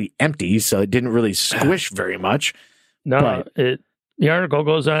been pretty empty, so it didn't really squish very much. No, the article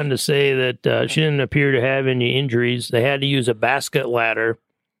goes on to say that she didn't appear to have any injuries. They had to use a basket ladder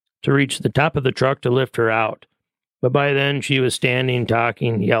to reach the top of the truck to lift her out. But by then, she was standing,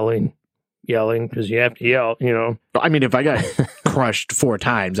 talking, yelling, because you have to yell, I mean, if I got crushed 4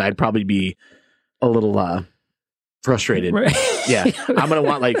 times, I'd probably be a little frustrated. Right. Yeah. I'm going to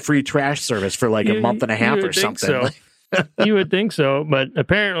want like free trash service for like a month and a half or something. So. You would think so. But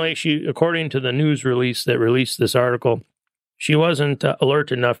apparently according to the news release that released this article, she wasn't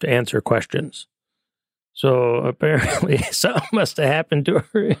alert enough to answer questions. So apparently something must have happened to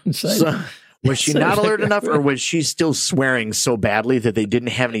her inside. So, was she not alert enough, or was she still swearing so badly that they didn't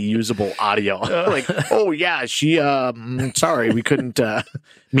have any usable audio? Sorry, we couldn't.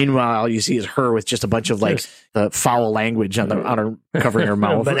 Meanwhile, all you see is her with just a bunch of like foul language on her covering her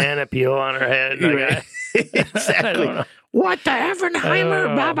mouth, banana peel on her head. Exactly. What the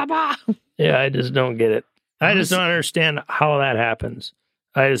Effenheimer? Blah blah blah. Yeah, I just don't get it. I just don't understand how that happens.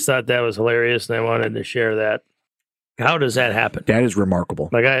 I just thought that was hilarious, and I wanted to share that. How does that happen? That is remarkable.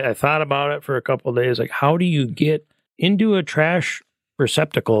 Like, I thought about it for a couple of days. Like, how do you get into a trash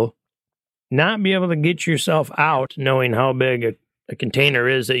receptacle not be able to get yourself out knowing how big a container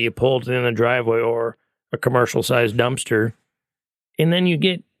is that you pulled in a driveway or a commercial-sized dumpster, and then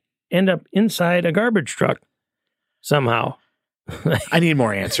you end up inside a garbage truck somehow. I need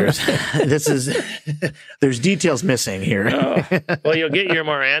more answers. There's details missing here. Well, you'll get your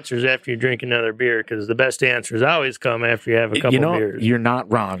more answers after you drink another beer, because the best answers always come after you have a couple beers. You're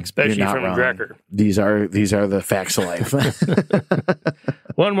not wrong. Especially from Drekker. These are the facts of life.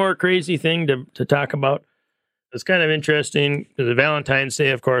 One more crazy thing to talk about. It's kind of interesting, because Valentine's Day,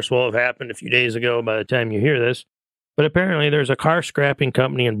 of course, will have happened a few days ago by the time you hear this. But apparently there's a car scrapping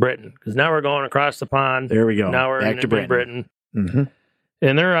company in Britain, because now we're going across the pond. There we go. Now we're back to Britain. Mm-hmm.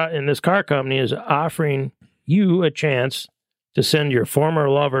 And and this car company is offering you a chance to send your former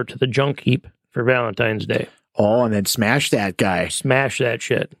lover to the junk heap for Valentine's Day. Oh, and then smash that guy. Smash that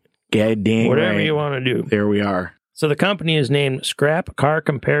shit. God dang Whatever right. you want to do. There we are. So the company is named Scrap Car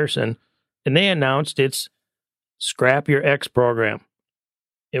Comparison, and they announced its Scrap Your Ex program.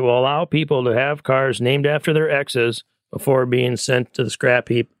 It will allow people to have cars named after their exes before being sent to the scrap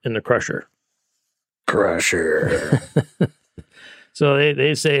heap in the crusher. So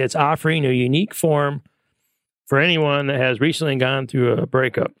they say it's offering a unique form for anyone that has recently gone through a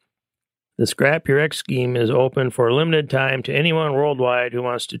breakup. The Scrap Your Ex scheme is open for a limited time to anyone worldwide who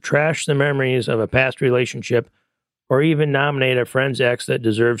wants to trash the memories of a past relationship or even nominate a friend's ex that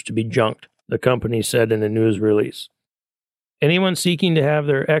deserves to be junked, the company said in a news release. Anyone seeking to have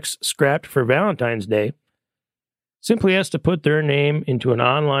their ex scrapped for Valentine's Day simply has to put their name into an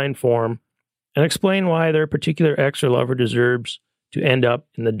online form and explain why their particular ex or lover deserves to end up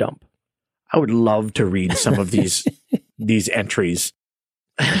in the dump. I would love to read some of these entries.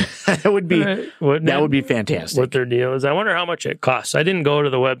 That would be fantastic. What their deal is. I wonder how much it costs. I didn't go to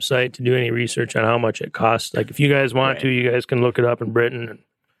the website to do any research on how much it costs. Like, if you guys want to, you guys can look it up in Britain and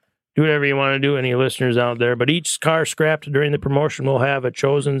do whatever you want to do, any listeners out there. But each car scrapped during the promotion will have a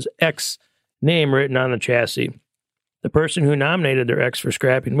chosen's ex name written on the chassis. The person who nominated their ex for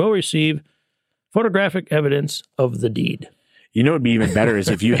scrapping will receive photographic evidence of the deed. You know what would be even better is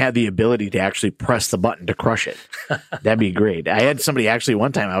if you had the ability to actually press the button to crush it. That'd be great. I had somebody actually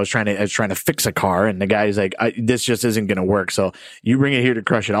one time I was trying to fix a car, and the guy's like, this just isn't going to work. So you bring it here to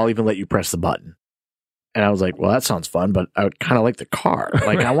crush it. I'll even let you press the button. And I was like, well, that sounds fun, but I would kind of like the car.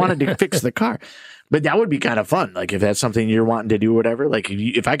 Like, I wanted to fix the car. But that would be kind of fun. Like, if that's something you're wanting to do, whatever. Like,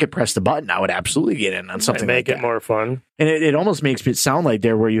 if I could press the button, I would absolutely get in on something like that. Make it more fun. And it almost makes it sound like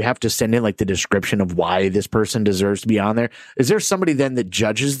there where you have to send in like the description of why this person deserves to be on there. Is there somebody then that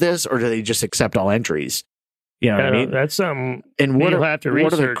judges this, or do they just accept all entries? You know what I mean? That's something you'll have to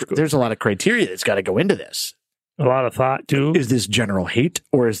research. There's a lot of criteria that's got to go into this. A lot of thought, too. Is this general hate,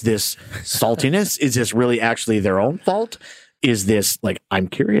 or is this saltiness? Is this really actually their own fault? Is this like, I'm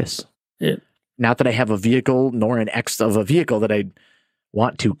curious? Yeah. Not that I have a vehicle nor an ex of a vehicle that I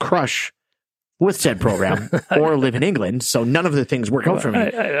want to crush with said program or live in England. So none of the things work out for me. I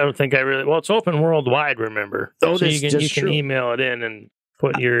don't think I really... Well, it's open worldwide, remember. Oh, so you can email it in and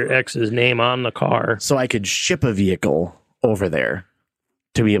put your ex's name on the car. So I could ship a vehicle over there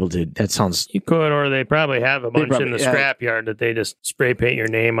to be able to... That sounds... You could, or they probably have a bunch in the scrapyard that they just spray paint your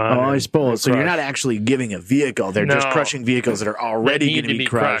name on. Oh, I suppose. So you're not actually giving a vehicle. They're just crushing vehicles that are already going to be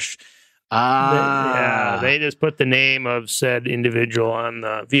crushed. They just put the name of said individual on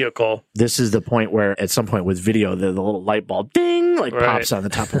the vehicle. This is the point where at some point with video, the little light bulb ding pops on the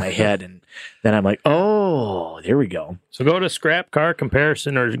top of my head, and then I'm like, oh, there we go. So go to Scrap Car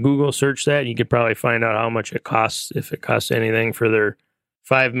Comparison or Google search that, and you could probably find out how much it costs, if it costs anything, for their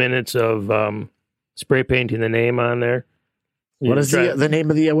 5 minutes of spray painting the name on there. What is the name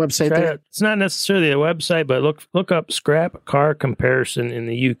of the website there? It's not necessarily a website, but look up Scrap Car Comparison in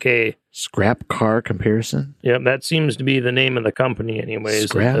the UK. Scrap Car Comparison? Yep, that seems to be the name of the company anyways.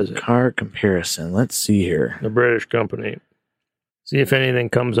 Scrap Car Comparison. Let's see here. The British company. See if anything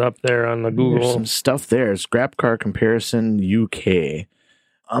comes up there on the Google. There's some stuff there. Scrap Car Comparison UK.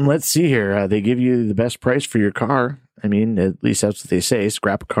 Let's see here. They give you the best price for your car. I mean, at least that's what they say.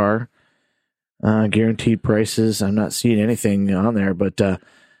 Scrap Car. Guaranteed prices. I'm not seeing anything on there, but that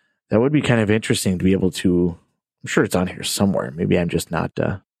would be kind of interesting to be able to... I'm sure it's on here somewhere. Maybe I'm just not...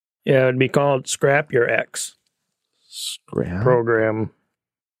 Yeah, it would be called Scrap Your Ex. Scrap program.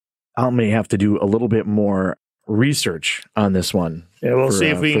 I may have to do a little bit more research on this one. Yeah, we'll see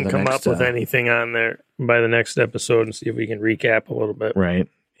if we can come up with anything on there by the next episode and see if we can recap a little bit. Right.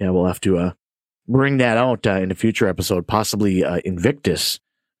 Yeah, we'll have to bring that out in a future episode, possibly Invictus.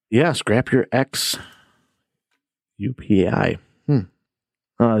 Yeah, Scrap Your Ex UPI.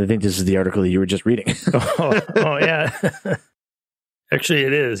 I think this is the article that you were just reading. oh, yeah. Actually,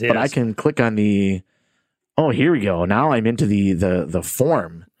 it is. Yes. But I can click on the. Oh, here we go. Now I'm into the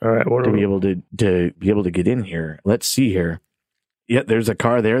form. All right, to be able to get in here. Let's see here. Yeah, there's a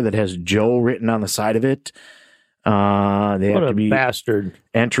car there that has Joe written on the side of it. They have to be bastard.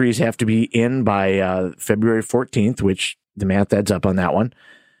 Entries have to be in by February 14th, which the math adds up on that one.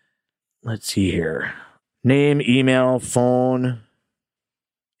 Let's see here. Name, email, phone,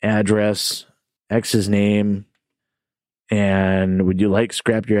 address, ex's name, and would you like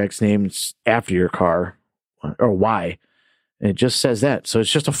scrap your ex names after your car, or why? And it just says that. So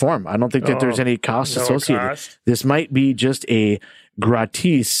it's just a form. I don't think that there's any cost associated. Cost. This might be just a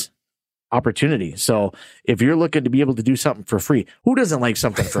gratis opportunity. So if you're looking to be able to do something for free, who doesn't like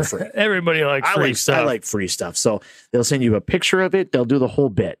something for free? Everybody likes free stuff. I like free stuff. So they'll send you a picture of it. They'll do the whole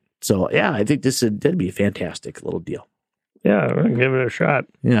bit. So yeah, I think that'd be a fantastic little deal. Yeah, we're gonna give it a shot.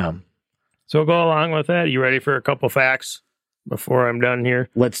 Yeah. So go along with that. You ready for a couple facts before I'm done here?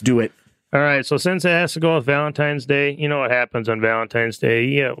 Let's do it. All right, so since it has to go with Valentine's Day, you know what happens on Valentine's Day.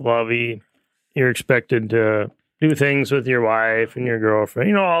 You get lovey. You're expected to do things with your wife and your girlfriend.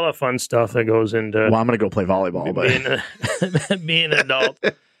 You know, all the fun stuff that goes into... Well, I'm going to go play volleyball, but... being an adult.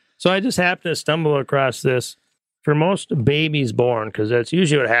 So I just happened to stumble across this. For most babies born, because that's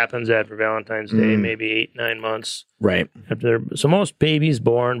usually what happens after Valentine's Day, maybe 8-9 months. Right. So most babies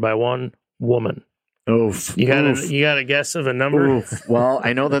born by one woman. Oof. You got a guess of a number? Oof. Well,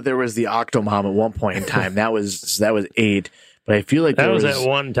 I know that there was the Octomom at one point in time. That was 8, but I feel like that was at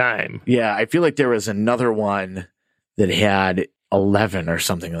one time. Yeah, I feel like there was another one that had 11 or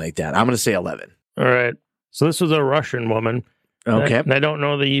something like that. I'm going to say 11. All right. So this was a Russian woman. Okay. And I don't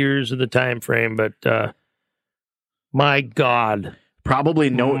know the years of the time frame, but my God. Probably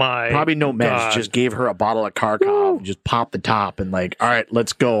no meds. God. Just gave her a bottle of Kharkov, just popped the top, and like, all right,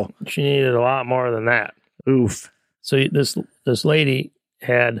 let's go. She needed a lot more than that. Oof. So this lady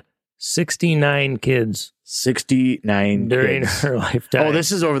had 69 kids. 69 during kids. her lifetime. Oh,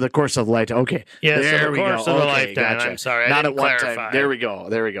 this is over the course of lifetime. Okay. Yeah, there so the course of the lifetime. Gotcha. I'm sorry. Not I at didn't one clarify. time. There we go.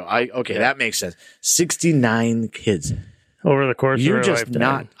 Okay, that makes sense. 69 kids. Over the course of her You're just lifetime.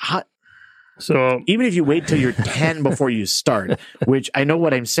 not hot. So even if you wait till you're 10 before you start, which I know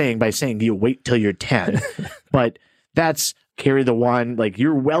what I'm saying by saying you wait till you're 10, but that's carry the one, like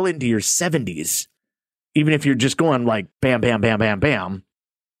you're well into your 70s. Even if you're just going like bam, bam, bam, bam, bam.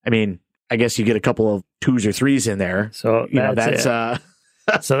 I mean, I guess you get a couple of 2s or 3s in there. So that's so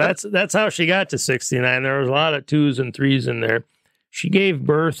that's how she got to 69. There was a lot of 2s and 3s in there. She gave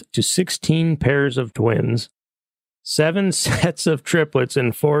birth to 16 pairs of twins, 7 sets of triplets,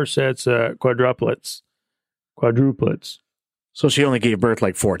 and 4 sets of quadruplets. So she only gave birth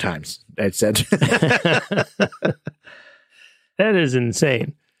like 4 times. That said, that is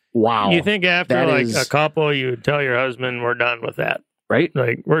insane. Wow. You think after a couple, you would tell your husband, we're done with that. Right?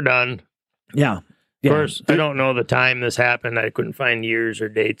 Like, we're done. Yeah. Of course, I don't know the time this happened. I couldn't find years or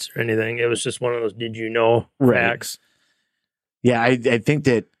dates or anything. It was just one of those did you know facts. Yeah, I think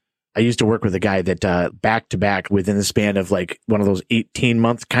that I used to work with a guy that back to back within the span of like one of those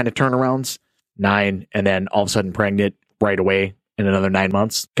 18-month kind of turnarounds, 9, and then all of a sudden pregnant right away in another 9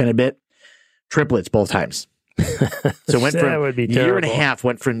 months kind of bit. Triplets both times. So it went from a year and a half,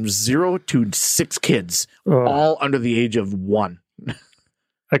 went from 0 to 6 kids, all under the age of 1.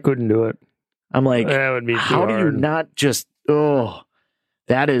 I couldn't do it. I'm like, that would be how hard. do you not just,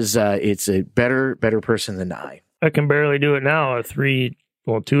 that is, it's a better person than I. I can barely do it now. 2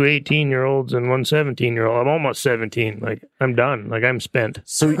 18-year-olds and 1 17-year-old. I'm almost 17. Like, I'm done. Like, I'm spent.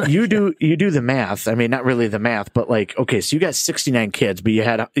 So you do the math. I mean, not really the math, but like, okay, so you got 69 kids, but you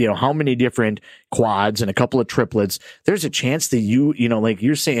had, how many different quads and a couple of triplets. There's a chance that like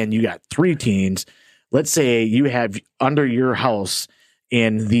you're saying you got 3 teens. Let's say you have under your house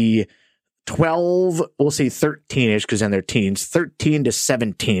in the 12, we'll say 13-ish, because then they're teens, 13 to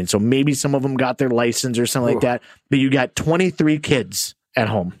 17. So maybe some of them got their license or something like that, but you got 23 kids at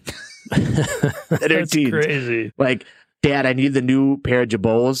home. That's teens. Crazy. Like, Dad, I need the new pair of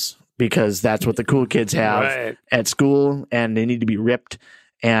Jabos because that's what the cool kids have at school, and they need to be ripped.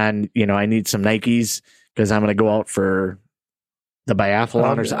 And, I need some Nikes because I'm going to go out for the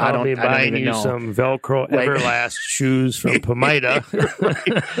biathlon or something. I'll be buying you some Velcro Everlast shoes from Pomida.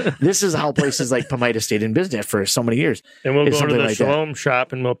 Right. This is how places like Pomida stayed in business for so many years. And we'll go to the Shalom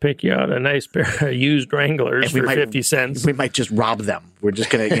shop and we'll pick you out a nice pair of used Wranglers for 50 cents. We might just rob them. We're just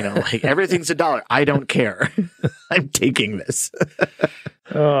going to, like everything's $1. I don't care. I'm taking this.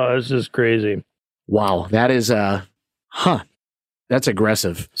 Oh, this is crazy. Wow. That is, that's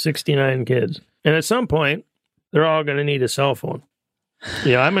aggressive. 69 kids. And at some point, they're all going to need a cell phone.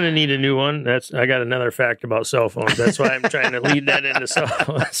 Yeah, I'm going to need a new one. I got another fact about cell phones. That's why I'm trying to lead that into cell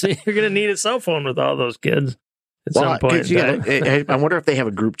phones. See, you're going to need a cell phone with all those kids at some point. I wonder if they have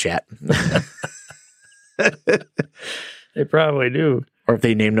a group chat. They probably do. Or if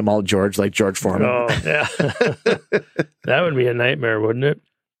they named them all George, like George Foreman. Oh, yeah. That would be a nightmare, wouldn't it?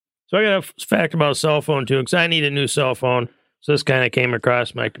 So I got a fact about cell phone, too, because I need a new cell phone. So this kind of came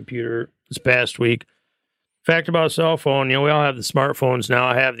across my computer this past week. Fact about cell phone, we all have the smartphones now.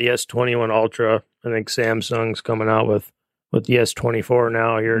 I have the S21 Ultra. I think Samsung's coming out with the S24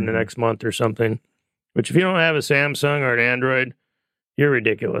 now here in the next month or something. Which if you don't have a Samsung or an Android, you're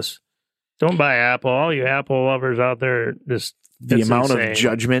ridiculous. Don't buy Apple. All you Apple lovers out there, the amount of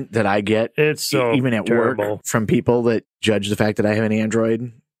judgment that I get, it's so even at terrible. work, from people that judge the fact that I have an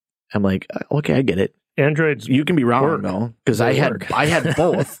Android. I'm like, okay, I get it. Androids, you can be wrong though, because I had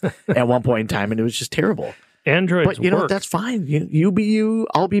both at one point in time, and it was just terrible. Androids, but you know that's fine. You be you,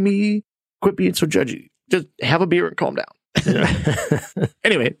 I'll be me. Quit being so judgy. Just have a beer and calm down.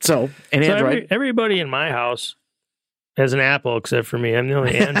 Anyway, so Android. Everybody in my house has an Apple except for me. I'm the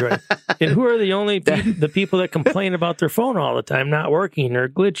only Android. And who are the only the people that complain about their phone all the time not working or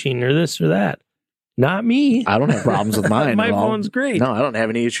glitching or this or that? Not me. I don't have problems with mine. My phone's great. No, I don't have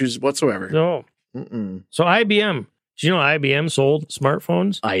any issues whatsoever. No. So IBM. Did you know IBM sold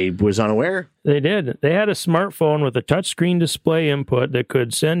smartphones? I was unaware. They did. They had a smartphone with a touchscreen display input that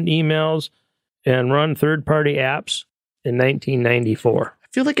could send emails and run third-party apps in 1994. I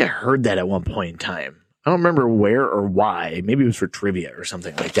feel like I heard that at one point in time. I don't remember where or why. Maybe it was for trivia or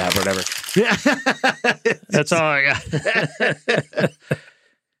something like that, or whatever. Yeah. That's all I got.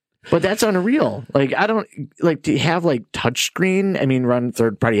 But that's unreal. Like, I don't like to have like touchscreen. I mean, run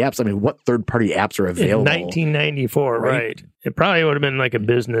third-party apps. I mean, what third-party apps are available? In 1994, right? It probably would have been like a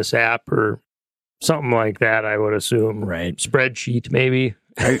business app or something like that, I would assume. Right. Spreadsheet, maybe.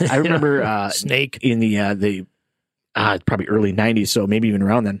 I remember Snake in the probably early 90s, so maybe even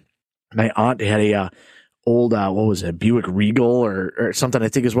around then. My aunt had a old, what was it, Buick Regal or something, I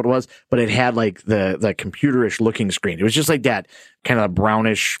think is what it was. But it had like the computerish looking screen. It was just like that kind of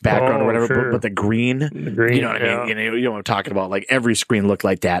brownish background or whatever, sure. but the green, you know what I mean? You know what I'm talking about? Like every screen looked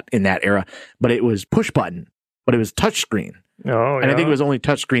like that in that era, but it was push button, but it was touch screen. Oh, and I think it was only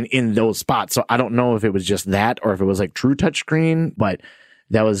touch screen in those spots. So I don't know if it was just that or if it was like true touch screen, but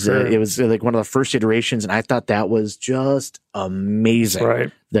that was, it was like one of the first iterations. And I thought that was just amazing.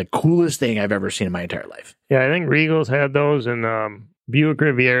 Right. The coolest thing I've ever seen in my entire life. Yeah, I think Regal's had those, and Buick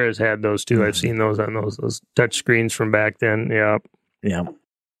Rivieras had those too. I've seen those on those touch screens from back then. Yeah. Yeah.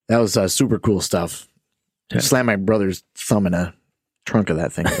 That was super cool stuff. I slammed my brother's thumb in a trunk of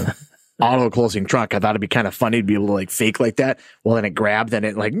that thing. Auto closing trunk. I thought it'd be kind of funny to be able to like fake like that. Well, then it grabbed, then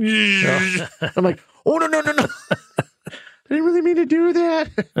it like, I'm like, oh, no. I didn't really mean to do that.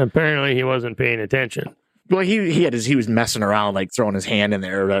 Apparently he wasn't paying attention. Well, he was messing around, like throwing his hand in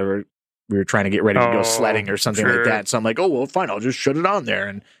there or whatever. We were trying to get ready to go sledding or something like that. So I'm like, oh, well, fine. I'll just shut it on there.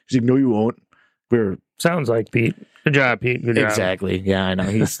 And he's like, no, you won't. Sounds like Pete. Good job, Pete. Good job. Exactly. Yeah, I know.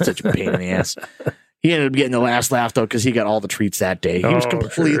 He's such a pain in the ass. He ended up getting the last laugh, though, because he got all the treats that day. He was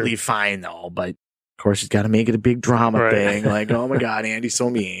completely fine, though. But, of course, he's got to make it a big drama thing. Like, oh, my God, Andy's so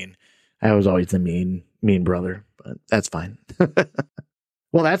mean. I was always the mean brother. But that's fine.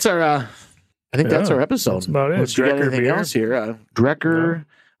 Well, that's our, I think that's our episode. That's about it. Unless you got anything else here. Drekker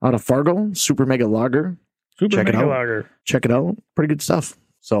out of Fargo, Super Mega Lager. Check it out. Pretty good stuff.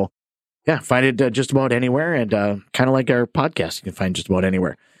 So, yeah, find it just about anywhere. And kind of like our podcast, you can find just about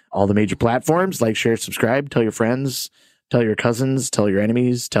anywhere. All the major platforms, like, share, subscribe, tell your friends, tell your cousins, tell your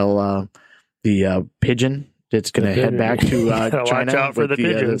enemies, tell the pigeon that's going to head back to China. Watch out for the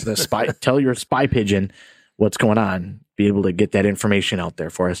pigeons. The spy, tell your spy pigeon what's going on. Be able to get that information out there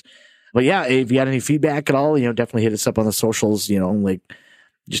for us. But yeah, if you got any feedback at all, definitely hit us up on the socials, like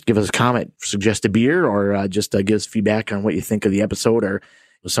just give us a comment, suggest a beer, or just give us feedback on what you think of the episode or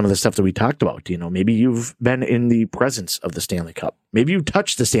some of the stuff that we talked about. Maybe you've been in the presence of the Stanley Cup. Maybe you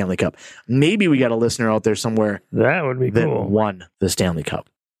touched the Stanley Cup. Maybe we got a listener out there somewhere that would be cool, won the Stanley Cup.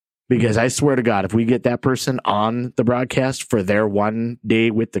 Because I swear to God, if we get that person on the broadcast for their one day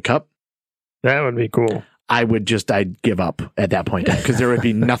with the cup, that would be cool. I'd give up at that point in time because there would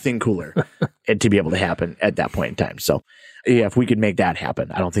be nothing cooler to be able to happen at that point in time. So, yeah, if we could make that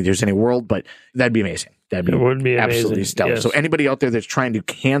happen, I don't think there's any world, but that'd be amazing. It would be absolutely stellar. Yes. So anybody out there that's trying to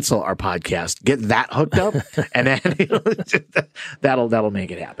cancel our podcast, get that hooked up, and then that'll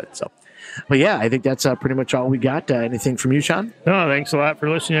make it happen. So, but yeah, I think that's pretty much all we got. Anything from you, Shawn? No, thanks a lot for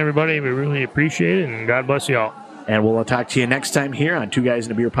listening, everybody. We really appreciate it, and God bless you all. And we'll talk to you next time here on Two Guys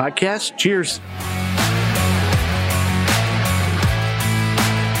and a Beer podcast. Cheers.